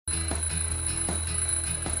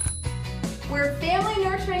We're Family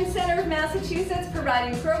Nurturing Center of Massachusetts,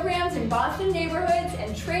 providing programs in Boston neighborhoods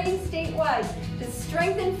and training statewide to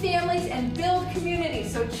strengthen families and build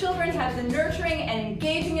communities so children have the nurturing and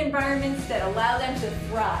engaging environments that allow them to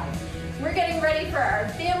thrive. We're getting ready for our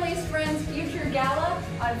Families, Friends, Future Gala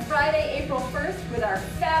on Friday, April 1st with our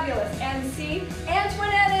fabulous MC,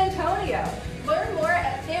 Antoinette Antonio. Learn more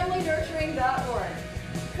at familynurturing.org.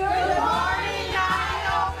 Good morning,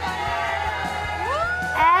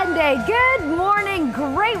 And a good morning,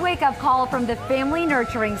 great wake-up call from the Family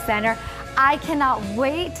Nurturing Center. I cannot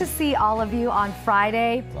wait to see all of you on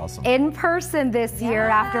Friday in person this year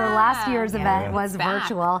after last year's event was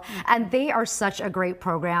virtual. And they are such a great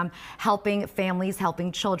program, helping families,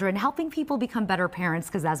 helping children, helping people become better parents,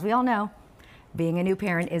 because as we all know, being a new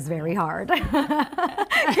parent is very hard. Just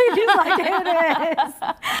like it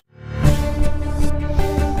is.